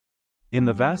In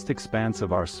the vast expanse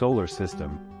of our solar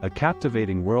system, a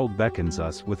captivating world beckons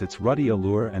us with its ruddy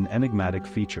allure and enigmatic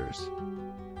features.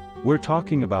 We're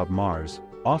talking about Mars,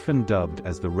 often dubbed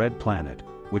as the Red Planet,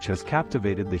 which has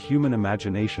captivated the human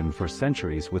imagination for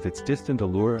centuries with its distant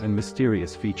allure and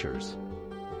mysterious features.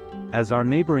 As our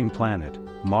neighboring planet,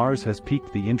 Mars has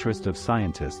piqued the interest of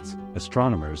scientists,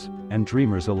 astronomers, and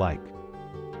dreamers alike.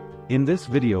 In this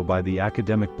video by the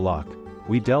Academic Block,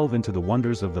 we delve into the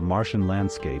wonders of the Martian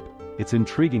landscape, its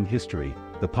intriguing history,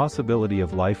 the possibility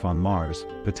of life on Mars,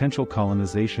 potential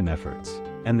colonization efforts,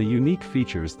 and the unique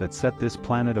features that set this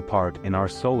planet apart in our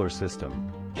solar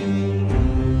system.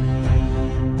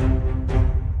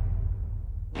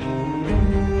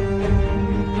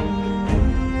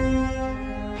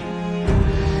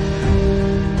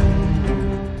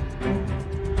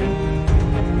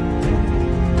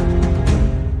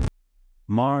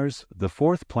 Mars, the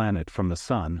fourth planet from the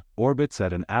Sun, orbits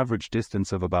at an average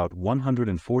distance of about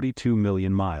 142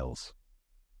 million miles.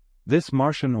 This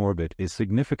Martian orbit is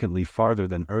significantly farther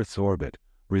than Earth's orbit,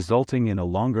 resulting in a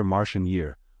longer Martian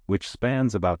year, which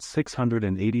spans about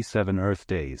 687 Earth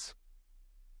days.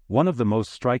 One of the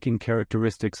most striking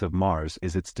characteristics of Mars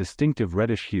is its distinctive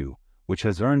reddish hue, which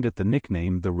has earned it the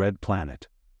nickname the Red Planet.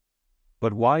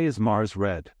 But why is Mars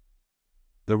red?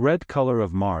 The red color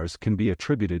of Mars can be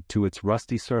attributed to its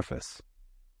rusty surface.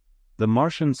 The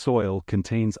Martian soil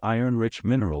contains iron-rich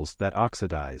minerals that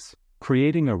oxidize,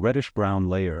 creating a reddish-brown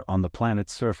layer on the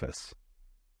planet's surface.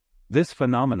 This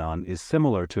phenomenon is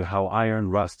similar to how iron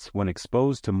rusts when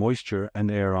exposed to moisture and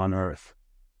air on Earth.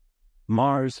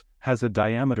 Mars has a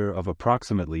diameter of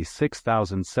approximately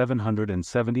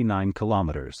 6,779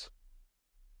 kilometers.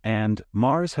 And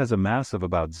Mars has a mass of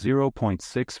about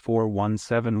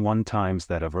 0.64171 times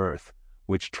that of Earth,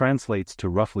 which translates to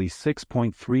roughly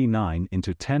 6.39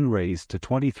 into 10 raised to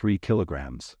 23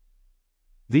 kilograms.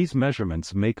 These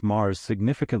measurements make Mars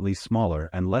significantly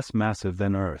smaller and less massive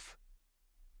than Earth.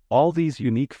 All these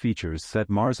unique features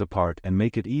set Mars apart and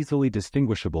make it easily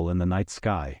distinguishable in the night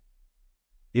sky.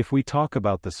 If we talk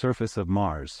about the surface of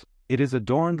Mars, it is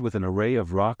adorned with an array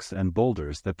of rocks and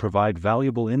boulders that provide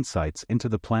valuable insights into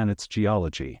the planet's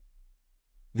geology.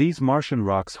 These Martian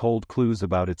rocks hold clues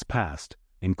about its past,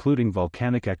 including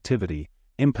volcanic activity,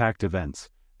 impact events,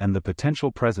 and the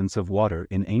potential presence of water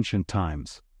in ancient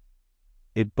times.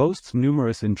 It boasts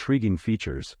numerous intriguing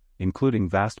features, including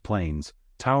vast plains,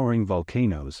 towering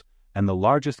volcanoes, and the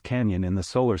largest canyon in the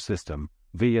solar system,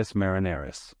 Valles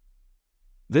Marineris.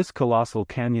 This colossal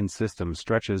canyon system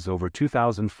stretches over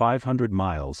 2,500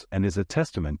 miles and is a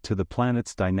testament to the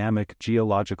planet's dynamic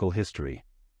geological history.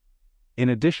 In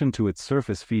addition to its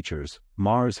surface features,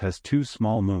 Mars has two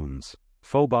small moons,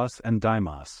 Phobos and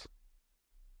Deimos.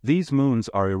 These moons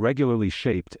are irregularly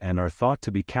shaped and are thought to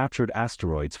be captured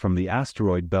asteroids from the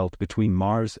asteroid belt between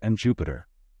Mars and Jupiter.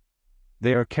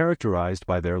 They are characterized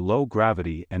by their low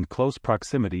gravity and close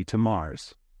proximity to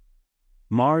Mars.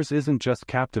 Mars isn't just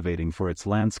captivating for its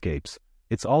landscapes,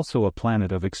 it's also a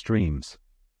planet of extremes.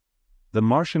 The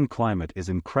Martian climate is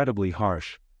incredibly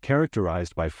harsh,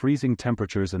 characterized by freezing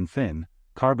temperatures and thin,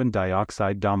 carbon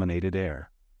dioxide-dominated air.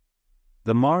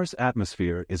 The Mars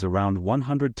atmosphere is around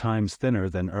 100 times thinner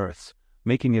than Earth's,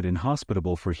 making it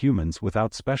inhospitable for humans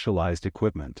without specialized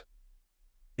equipment.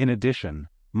 In addition,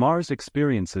 Mars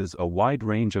experiences a wide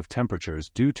range of temperatures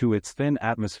due to its thin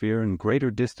atmosphere and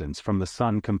greater distance from the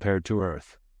Sun compared to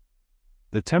Earth.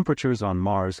 The temperatures on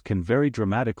Mars can vary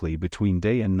dramatically between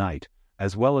day and night,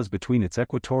 as well as between its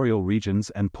equatorial regions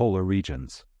and polar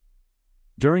regions.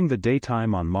 During the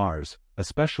daytime on Mars,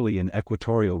 especially in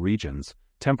equatorial regions,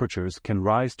 temperatures can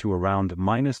rise to around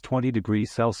 -20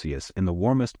 degrees Celsius in the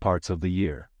warmest parts of the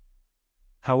year.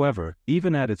 However,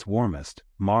 even at its warmest,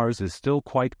 Mars is still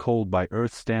quite cold by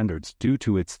Earth standards due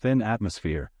to its thin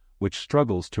atmosphere, which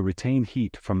struggles to retain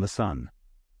heat from the Sun.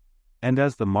 And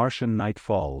as the Martian night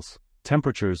falls,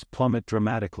 temperatures plummet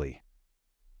dramatically.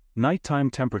 Nighttime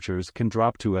temperatures can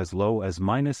drop to as low as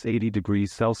 -80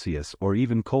 degrees Celsius or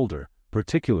even colder,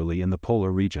 particularly in the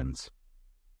polar regions.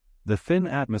 The thin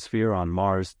atmosphere on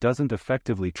Mars doesn't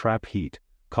effectively trap heat,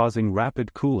 causing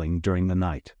rapid cooling during the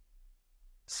night.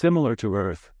 Similar to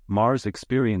Earth, Mars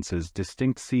experiences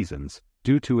distinct seasons,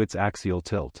 due to its axial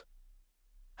tilt.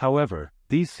 However,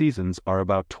 these seasons are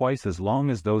about twice as long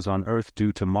as those on Earth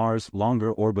due to Mars'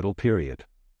 longer orbital period.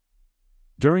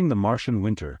 During the Martian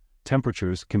winter,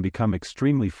 temperatures can become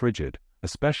extremely frigid,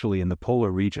 especially in the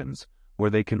polar regions, where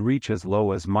they can reach as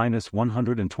low as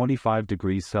 -125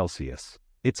 degrees Celsius.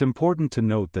 It's important to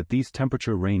note that these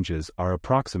temperature ranges are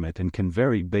approximate and can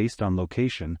vary based on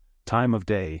location, time of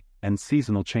day, and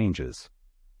seasonal changes.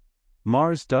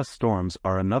 Mars dust storms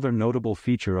are another notable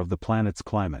feature of the planet's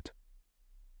climate.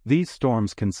 These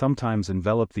storms can sometimes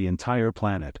envelop the entire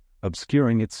planet,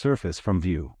 obscuring its surface from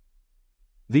view.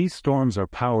 These storms are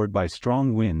powered by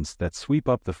strong winds that sweep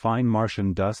up the fine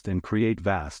Martian dust and create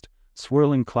vast,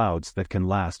 swirling clouds that can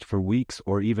last for weeks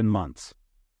or even months.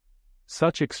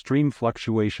 Such extreme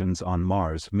fluctuations on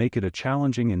Mars make it a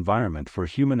challenging environment for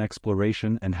human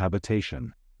exploration and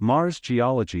habitation. Mars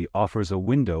geology offers a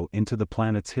window into the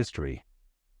planet's history.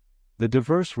 The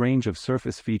diverse range of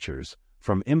surface features,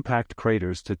 from impact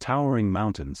craters to towering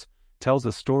mountains, tells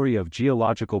a story of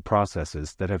geological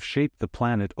processes that have shaped the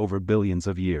planet over billions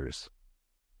of years.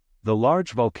 The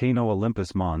large volcano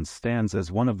Olympus Mons stands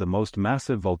as one of the most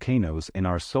massive volcanoes in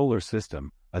our solar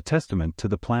system, a testament to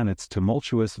the planet's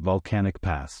tumultuous volcanic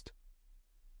past.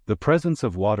 The presence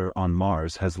of water on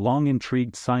Mars has long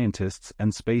intrigued scientists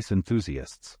and space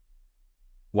enthusiasts.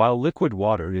 While liquid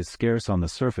water is scarce on the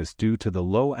surface due to the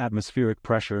low atmospheric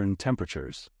pressure and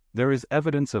temperatures, there is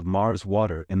evidence of Mars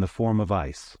water in the form of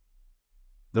ice.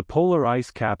 The polar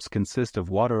ice caps consist of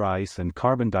water ice and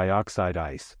carbon dioxide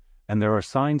ice, and there are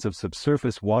signs of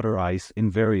subsurface water ice in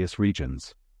various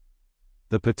regions.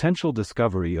 The potential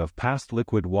discovery of past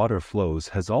liquid water flows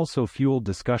has also fueled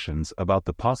discussions about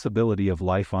the possibility of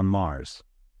life on Mars.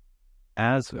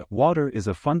 As water is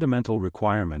a fundamental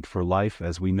requirement for life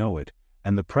as we know it,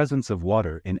 and the presence of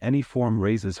water in any form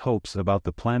raises hopes about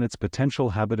the planet's potential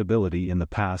habitability in the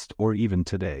past or even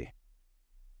today.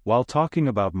 While talking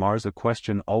about Mars, a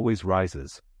question always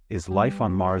rises: is life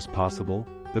on Mars possible?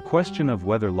 The question of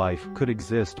whether life could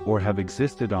exist or have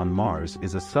existed on Mars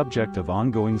is a subject of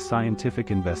ongoing scientific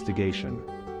investigation.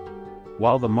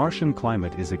 While the Martian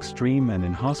climate is extreme and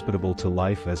inhospitable to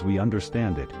life as we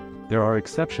understand it, there are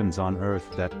exceptions on Earth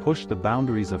that push the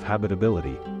boundaries of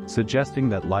habitability, suggesting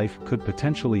that life could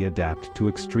potentially adapt to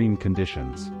extreme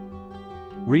conditions.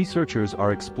 Researchers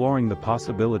are exploring the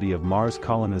possibility of Mars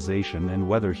colonization and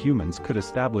whether humans could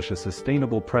establish a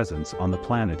sustainable presence on the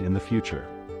planet in the future.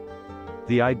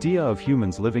 The idea of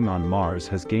humans living on Mars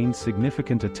has gained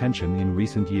significant attention in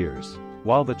recent years.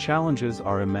 While the challenges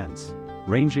are immense,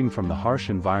 ranging from the harsh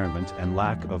environment and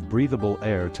lack of breathable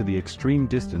air to the extreme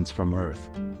distance from Earth,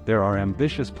 there are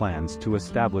ambitious plans to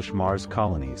establish Mars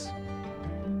colonies.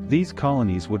 These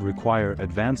colonies would require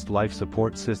advanced life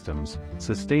support systems,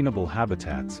 sustainable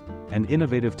habitats, and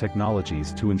innovative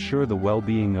technologies to ensure the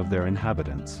well-being of their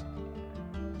inhabitants.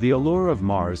 The allure of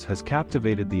Mars has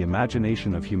captivated the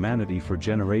imagination of humanity for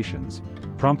generations,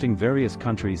 prompting various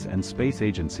countries and space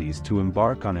agencies to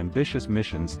embark on ambitious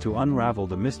missions to unravel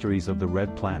the mysteries of the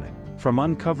Red Planet. From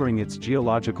uncovering its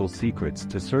geological secrets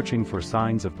to searching for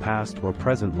signs of past or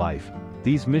present life,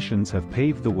 these missions have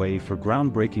paved the way for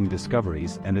groundbreaking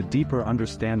discoveries and a deeper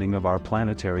understanding of our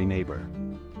planetary neighbor.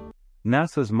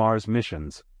 NASA's Mars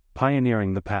missions,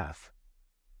 pioneering the path.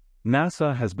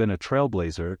 NASA has been a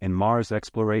trailblazer in Mars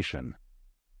exploration.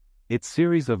 Its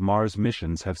series of Mars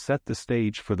missions have set the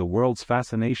stage for the world's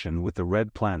fascination with the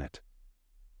Red Planet.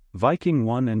 Viking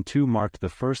 1 and 2 marked the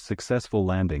first successful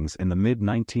landings in the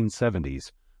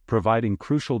mid-1970s, providing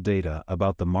crucial data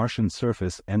about the Martian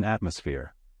surface and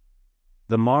atmosphere.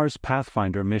 The Mars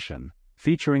Pathfinder mission,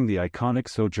 featuring the iconic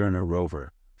Sojourner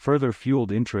rover, further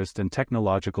fueled interest and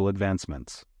technological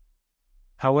advancements.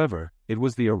 However, it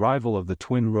was the arrival of the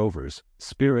twin rovers,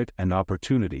 Spirit and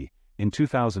Opportunity, in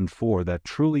 2004 that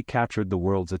truly captured the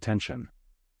world's attention.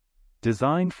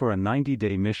 Designed for a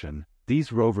 90-day mission,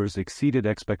 these rovers exceeded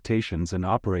expectations and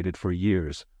operated for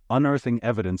years, unearthing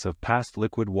evidence of past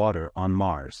liquid water on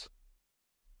Mars.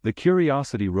 The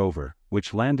Curiosity rover,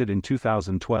 which landed in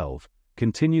 2012,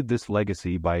 continued this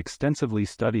legacy by extensively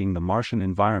studying the Martian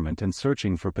environment and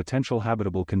searching for potential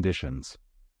habitable conditions.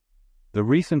 The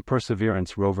recent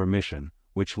Perseverance rover mission,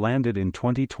 which landed in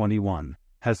 2021,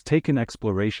 has taken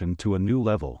exploration to a new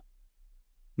level.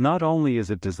 Not only is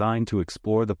it designed to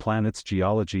explore the planet's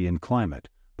geology and climate,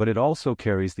 but it also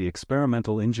carries the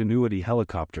experimental Ingenuity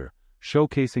helicopter,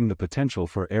 showcasing the potential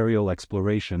for aerial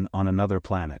exploration on another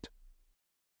planet.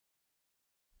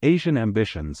 Asian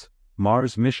ambitions,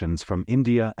 Mars missions from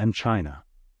India and China.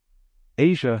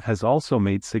 Asia has also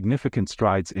made significant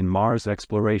strides in Mars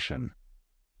exploration.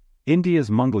 India's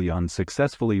Mangalyaan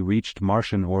successfully reached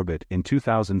Martian orbit in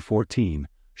 2014,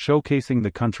 showcasing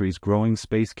the country's growing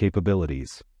space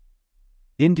capabilities.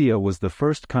 India was the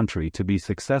first country to be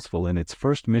successful in its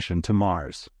first mission to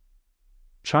Mars.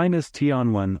 China's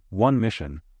Tianwen-1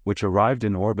 mission, which arrived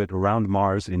in orbit around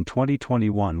Mars in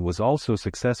 2021, was also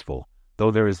successful, though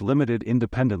there is limited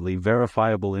independently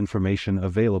verifiable information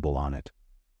available on it.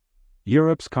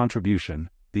 Europe's contribution,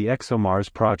 the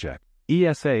ExoMars project,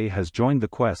 ESA has joined the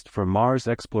quest for Mars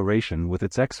exploration with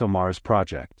its ExoMars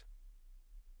project.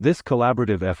 This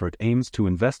collaborative effort aims to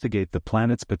investigate the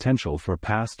planet's potential for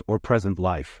past or present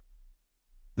life.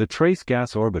 The Trace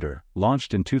Gas Orbiter,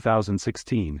 launched in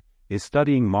 2016, is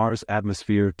studying Mars'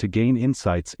 atmosphere to gain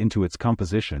insights into its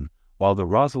composition, while the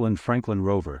Rosalind Franklin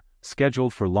rover,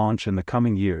 scheduled for launch in the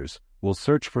coming years, will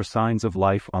search for signs of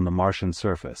life on the Martian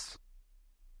surface.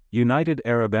 United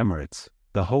Arab Emirates,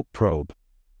 the Hope probe.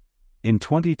 In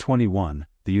 2021,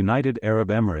 the United Arab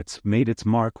Emirates made its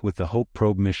mark with the Hope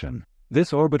probe mission.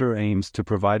 This orbiter aims to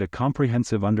provide a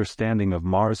comprehensive understanding of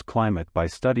Mars' climate by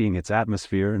studying its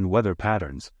atmosphere and weather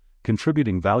patterns,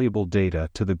 contributing valuable data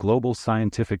to the global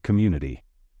scientific community.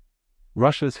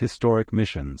 Russia's historic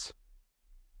missions.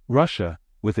 Russia,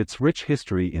 with its rich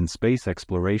history in space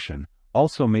exploration,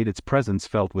 also made its presence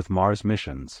felt with Mars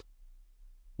missions.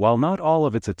 While not all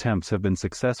of its attempts have been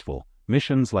successful,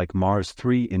 missions like Mars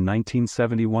 3 in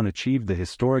 1971 achieved the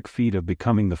historic feat of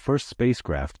becoming the first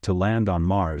spacecraft to land on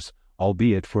Mars,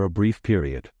 albeit for a brief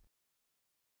period.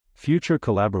 Future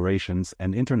collaborations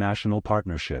and international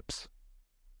partnerships.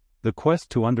 The quest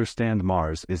to understand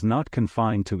Mars is not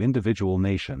confined to individual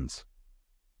nations.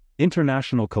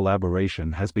 International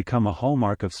collaboration has become a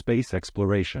hallmark of space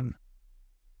exploration.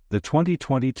 The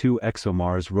 2022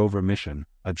 ExoMars rover mission,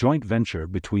 a joint venture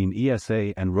between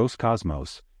ESA and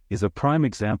Roscosmos, is a prime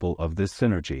example of this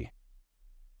synergy.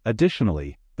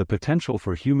 Additionally, the potential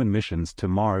for human missions to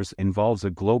Mars involves a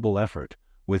global effort,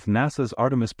 with NASA's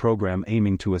Artemis program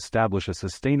aiming to establish a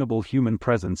sustainable human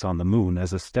presence on the Moon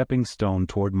as a stepping stone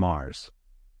toward Mars.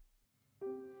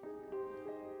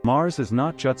 Mars is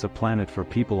not just a planet for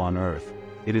people on Earth,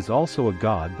 it is also a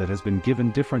god that has been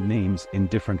given different names in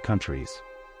different countries.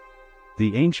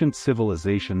 The ancient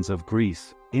civilizations of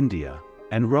Greece, India,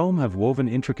 and Rome have woven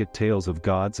intricate tales of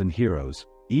gods and heroes,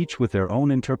 each with their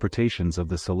own interpretations of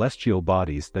the celestial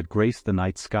bodies that grace the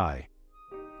night sky.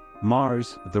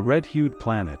 Mars, the red-hued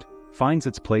planet, finds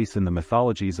its place in the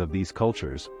mythologies of these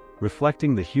cultures,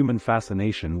 reflecting the human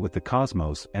fascination with the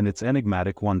cosmos and its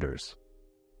enigmatic wonders.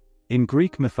 In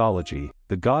Greek mythology,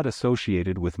 the god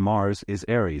associated with Mars is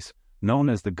Ares, known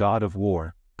as the god of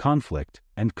war, conflict,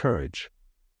 and courage.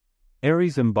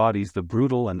 Ares embodies the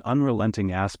brutal and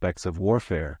unrelenting aspects of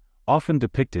warfare, often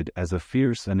depicted as a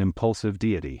fierce and impulsive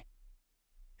deity.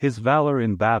 His valor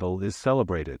in battle is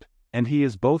celebrated, and he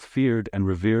is both feared and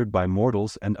revered by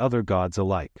mortals and other gods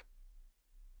alike.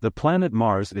 The planet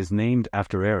Mars is named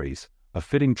after Ares, a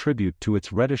fitting tribute to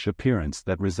its reddish appearance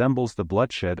that resembles the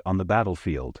bloodshed on the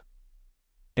battlefield.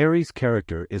 Ares'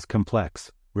 character is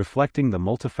complex, reflecting the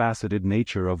multifaceted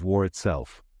nature of war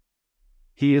itself.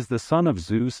 He is the son of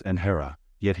Zeus and Hera,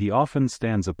 yet he often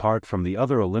stands apart from the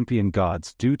other Olympian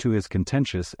gods due to his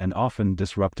contentious and often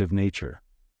disruptive nature.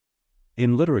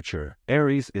 In literature,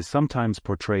 Ares is sometimes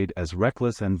portrayed as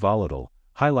reckless and volatile,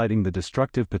 highlighting the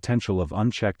destructive potential of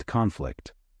unchecked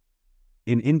conflict.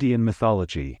 In Indian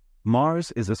mythology,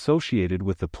 Mars is associated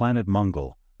with the planet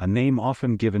Mangal, a name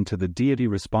often given to the deity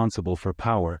responsible for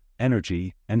power,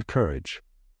 energy, and courage.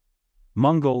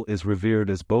 Mangal is revered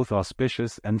as both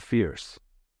auspicious and fierce.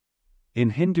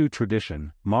 In Hindu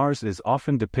tradition, Mars is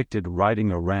often depicted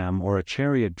riding a ram or a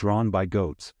chariot drawn by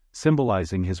goats,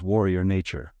 symbolizing his warrior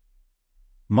nature.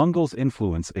 Mangal's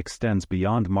influence extends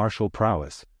beyond martial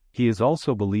prowess. He is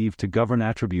also believed to govern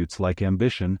attributes like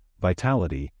ambition,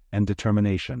 vitality, and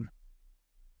determination.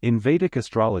 In Vedic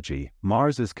astrology,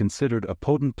 Mars is considered a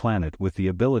potent planet with the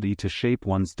ability to shape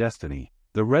one's destiny.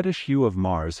 The reddish hue of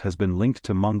Mars has been linked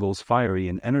to Mangal's fiery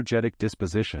and energetic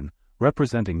disposition,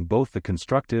 representing both the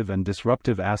constructive and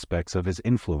disruptive aspects of his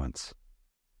influence.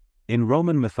 In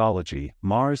Roman mythology,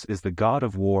 Mars is the god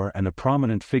of war and a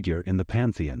prominent figure in the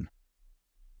pantheon.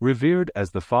 Revered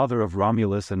as the father of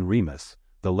Romulus and Remus,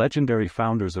 the legendary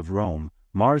founders of Rome,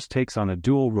 Mars takes on a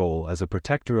dual role as a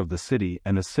protector of the city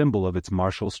and a symbol of its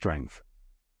martial strength.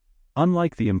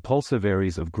 Unlike the impulsive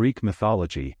Ares of Greek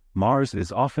mythology, Mars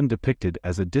is often depicted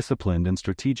as a disciplined and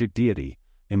strategic deity,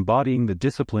 embodying the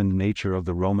disciplined nature of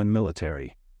the Roman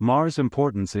military. Mars'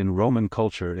 importance in Roman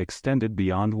culture extended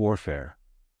beyond warfare.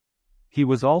 He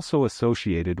was also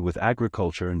associated with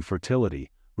agriculture and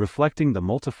fertility, reflecting the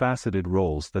multifaceted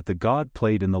roles that the god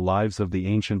played in the lives of the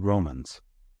ancient Romans.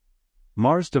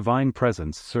 Mars' divine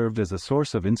presence served as a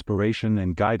source of inspiration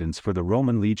and guidance for the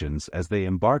Roman legions as they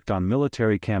embarked on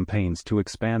military campaigns to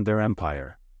expand their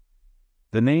empire.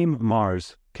 The name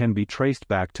Mars can be traced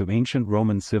back to ancient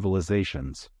Roman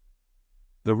civilizations.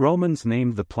 The Romans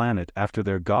named the planet after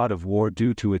their god of war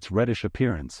due to its reddish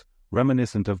appearance,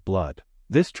 reminiscent of blood.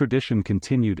 This tradition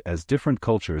continued as different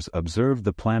cultures observed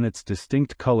the planet's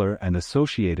distinct color and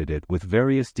associated it with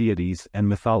various deities and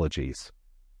mythologies.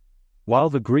 While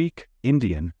the Greek,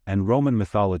 Indian, and Roman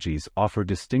mythologies offer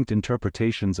distinct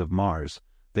interpretations of Mars,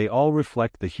 they all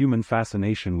reflect the human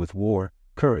fascination with war,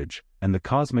 courage, and the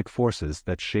cosmic forces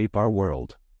that shape our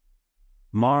world.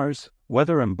 Mars,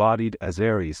 whether embodied as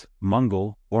Ares,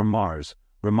 Mongol, or Mars,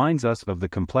 reminds us of the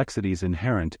complexities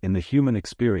inherent in the human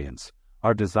experience,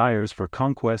 our desires for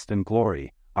conquest and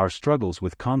glory, our struggles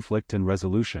with conflict and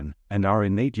resolution, and our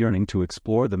innate yearning to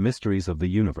explore the mysteries of the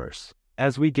universe.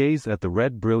 As we gaze at the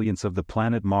red brilliance of the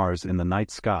planet Mars in the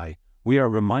night sky, we are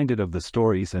reminded of the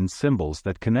stories and symbols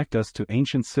that connect us to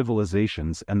ancient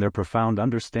civilizations and their profound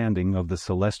understanding of the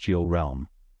celestial realm.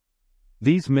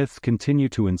 These myths continue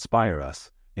to inspire us,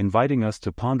 inviting us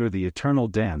to ponder the eternal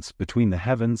dance between the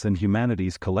heavens and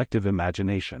humanity's collective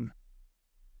imagination.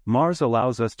 Mars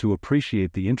allows us to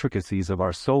appreciate the intricacies of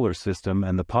our solar system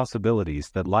and the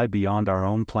possibilities that lie beyond our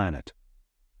own planet.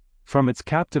 From its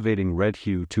captivating red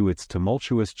hue to its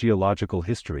tumultuous geological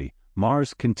history,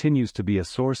 Mars continues to be a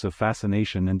source of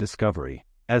fascination and discovery.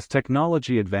 As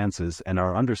technology advances and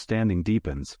our understanding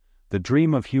deepens, the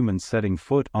dream of humans setting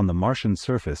foot on the Martian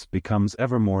surface becomes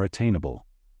ever more attainable.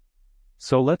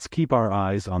 So let's keep our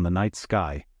eyes on the night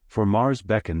sky, for Mars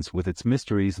beckons with its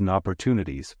mysteries and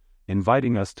opportunities,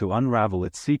 inviting us to unravel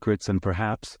its secrets and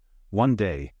perhaps, one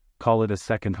day, call it a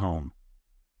second home.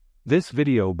 This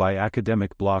video by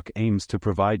Academic Block aims to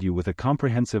provide you with a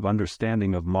comprehensive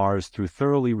understanding of Mars through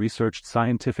thoroughly researched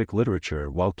scientific literature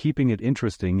while keeping it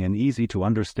interesting and easy to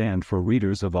understand for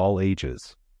readers of all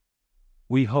ages.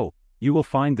 We hope you will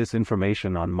find this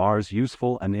information on Mars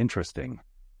useful and interesting.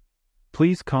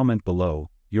 Please comment below.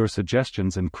 Your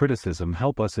suggestions and criticism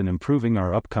help us in improving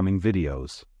our upcoming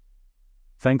videos.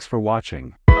 Thanks for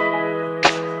watching.